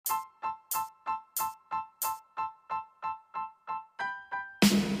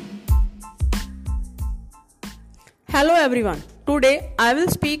Hello everyone. Today I will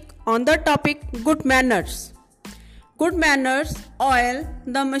speak on the topic good manners. Good manners oil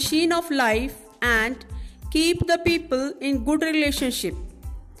the machine of life and keep the people in good relationship.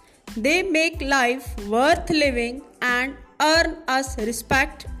 They make life worth living and earn us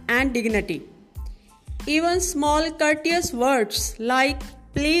respect and dignity. Even small courteous words like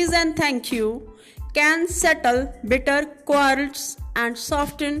please and thank you can settle bitter quarrels and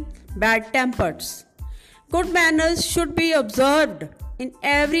soften bad tempers. Good manners should be observed in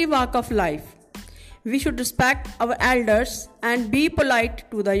every walk of life. We should respect our elders and be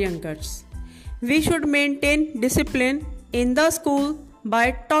polite to the youngers. We should maintain discipline in the school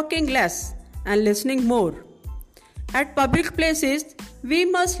by talking less and listening more. At public places, we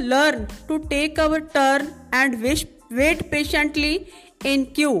must learn to take our turn and wait patiently in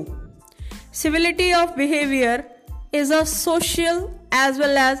queue. Civility of behavior is a social as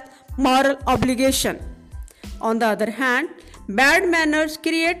well as moral obligation. On the other hand, bad manners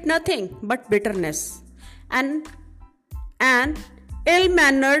create nothing but bitterness. And an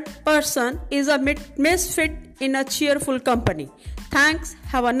ill-mannered person is a misfit in a cheerful company. Thanks.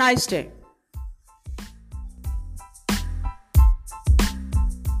 Have a nice day.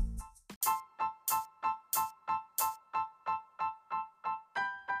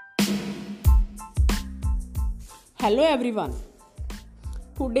 Hello everyone.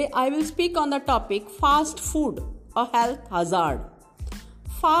 Today I will speak on the topic fast food, a health hazard.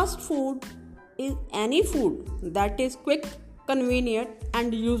 Fast food is any food that is quick, convenient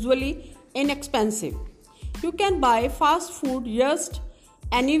and usually inexpensive. You can buy fast food just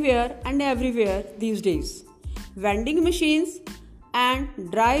anywhere and everywhere these days. Vending machines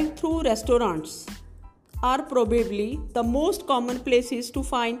and drive-through restaurants are probably the most common places to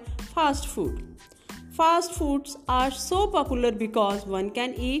find fast food. Fast foods are so popular because one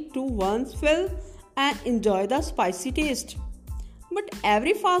can eat to one's fill and enjoy the spicy taste. But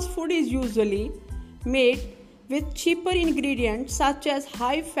every fast food is usually made with cheaper ingredients such as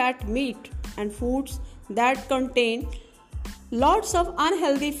high-fat meat and foods that contain lots of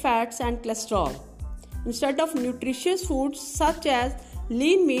unhealthy fats and cholesterol, instead of nutritious foods such as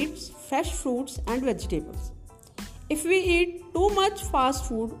lean meats, fresh fruits and vegetables. If we eat too much fast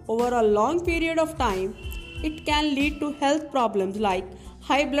food over a long period of time, it can lead to health problems like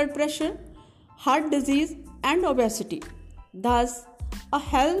high blood pressure, heart disease, and obesity. Thus, a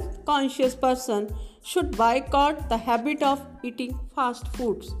health-conscious person should boycott the habit of eating fast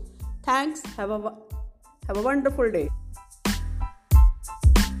foods. Thanks. Have a wonderful day.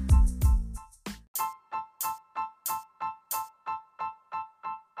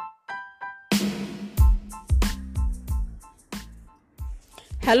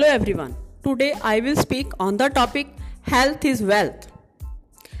 Hello everyone. Today I will speak on the topic health is wealth.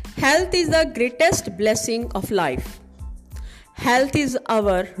 Health is the greatest blessing of life. Health is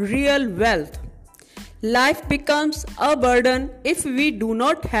our real wealth. Life becomes a burden if we do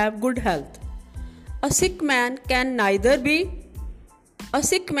not have good health. A sick man can neither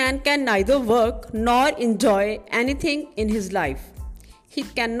work nor enjoy anything in his life. He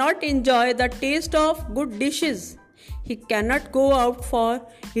cannot enjoy the taste of good dishes. He cannot go out for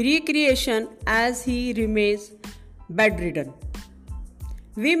recreation as he remains bedridden.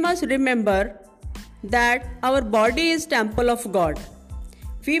 We must remember that our body is temple of God.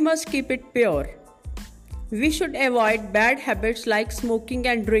 We must keep it pure. We should avoid bad habits like smoking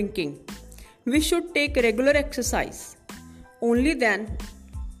and drinking. We should take regular exercise. Only then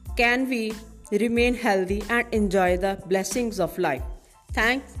can we remain healthy and enjoy the blessings of life.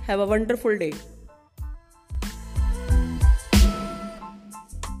 Thanks. Have a wonderful day.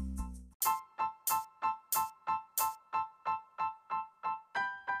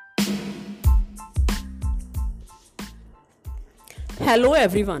 Hello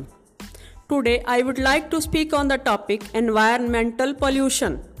everyone. Today I would like to speak on the topic environmental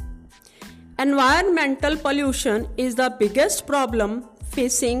pollution. Environmental pollution is the biggest problem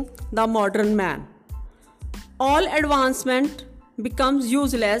facing the modern man. All advancement becomes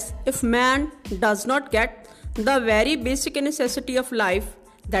useless if man does not get the very basic necessity of life,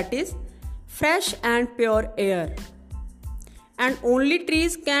 that is fresh and pure air. And only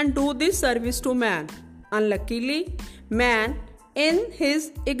trees can do this service to man. Unluckily, man in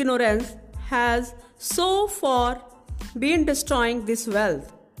his ignorance has so far been destroying this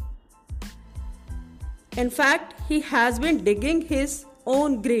wealth. In fact, he has been digging his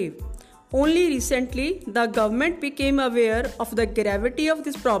own grave. Only recently, the government became aware of the gravity of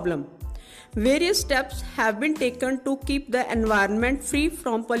this problem. Various steps have been taken to keep the environment free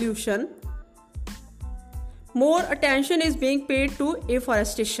from pollution. More attention is being paid to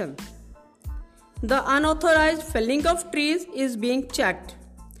afforestation. The unauthorized felling of trees is being checked.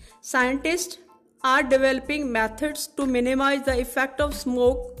 Scientists are developing methods to minimize the effect of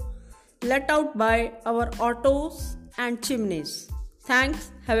smoke let out by our autos and chimneys. Thanks.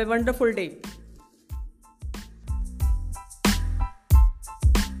 Have a wonderful day.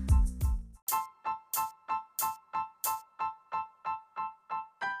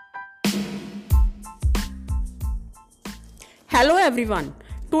 Hello everyone.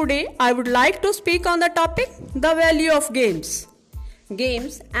 Today I would like to speak on the topic the value of games.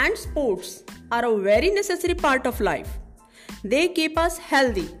 Games and sports are a very necessary part of life. They keep us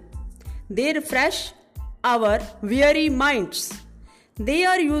healthy. They refresh our weary minds. They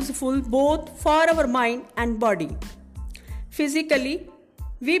are useful both for our mind and body. Physically,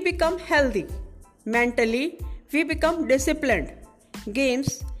 we become healthy. Mentally, we become disciplined.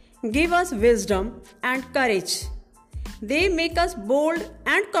 Games give us wisdom and courage. They make us bold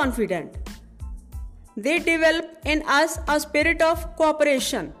and confident. They develop in us a spirit of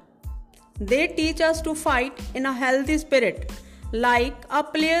cooperation. They teach us to fight in a healthy spirit, like a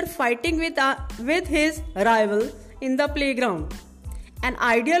player fighting with his rival in the playground. An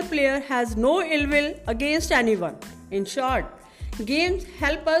ideal player has no ill will against anyone. In short, games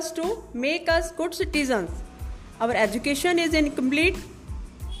help us to make us good citizens. Our education is incomplete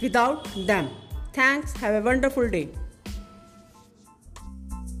without them. Thanks. Have a wonderful day.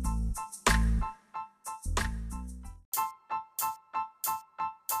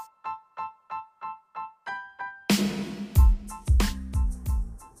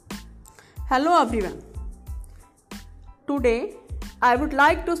 Hello everyone. Today I would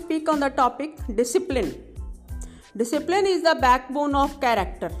like to speak on the topic discipline. Discipline is the backbone of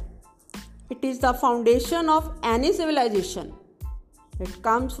character. It is the foundation of any civilization. It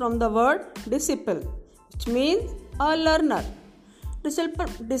comes from the word disciple, which means a learner.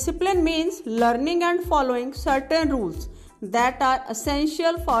 Discipline means learning and following certain rules that are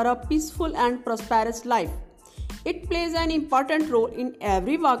essential for a peaceful and prosperous life. It plays an important role in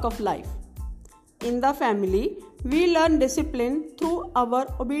every walk of life. In the family, we learn discipline through our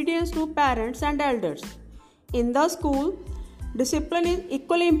obedience to parents and elders. In the school, discipline is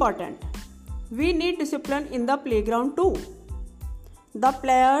equally important. We need discipline in the playground too. The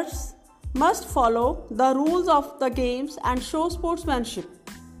players must follow the rules of the games and show sportsmanship.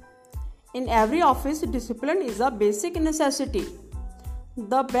 In every office, discipline is a basic necessity.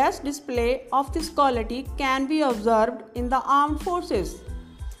 The best display of this quality can be observed in the armed forces.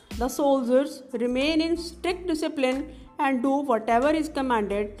 The soldiers remain in strict discipline and do whatever is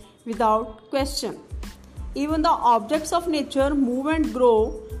commanded without question. Even the objects of nature move and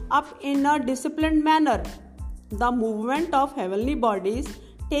grow up in a disciplined manner. The movement of heavenly bodies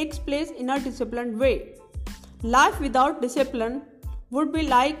takes place in a disciplined way. Life without discipline would be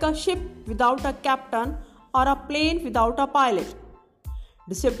like a ship without a captain or a plane without a pilot.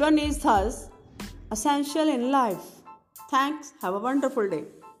 Discipline is thus essential in life. Thanks. Have a wonderful day.